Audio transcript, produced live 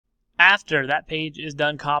After that page is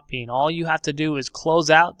done copying, all you have to do is close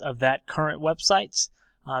out of that current website.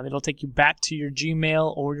 It'll take you back to your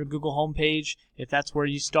Gmail or your Google homepage if that's where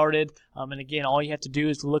you started. And again, all you have to do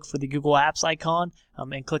is look for the Google Apps icon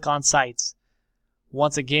and click on Sites.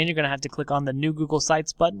 Once again, you're going to have to click on the New Google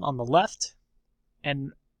Sites button on the left.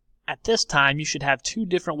 And at this time, you should have two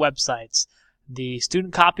different websites. The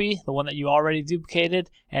student copy, the one that you already duplicated,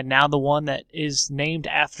 and now the one that is named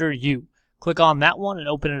after you. Click on that one and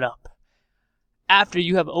open it up. After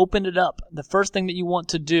you have opened it up, the first thing that you want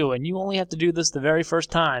to do, and you only have to do this the very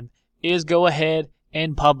first time, is go ahead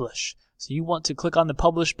and publish. So you want to click on the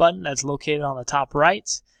Publish button that's located on the top right,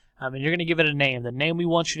 and you're going to give it a name. The name we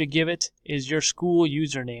want you to give it is your school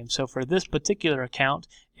username. So for this particular account,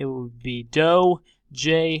 it would be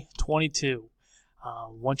DoJ22.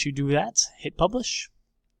 Once you do that, hit Publish.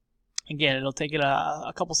 Again, it'll take it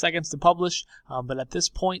a couple seconds to publish, but at this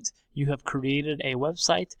point, you have created a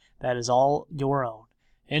website that is all your own.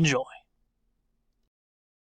 Enjoy.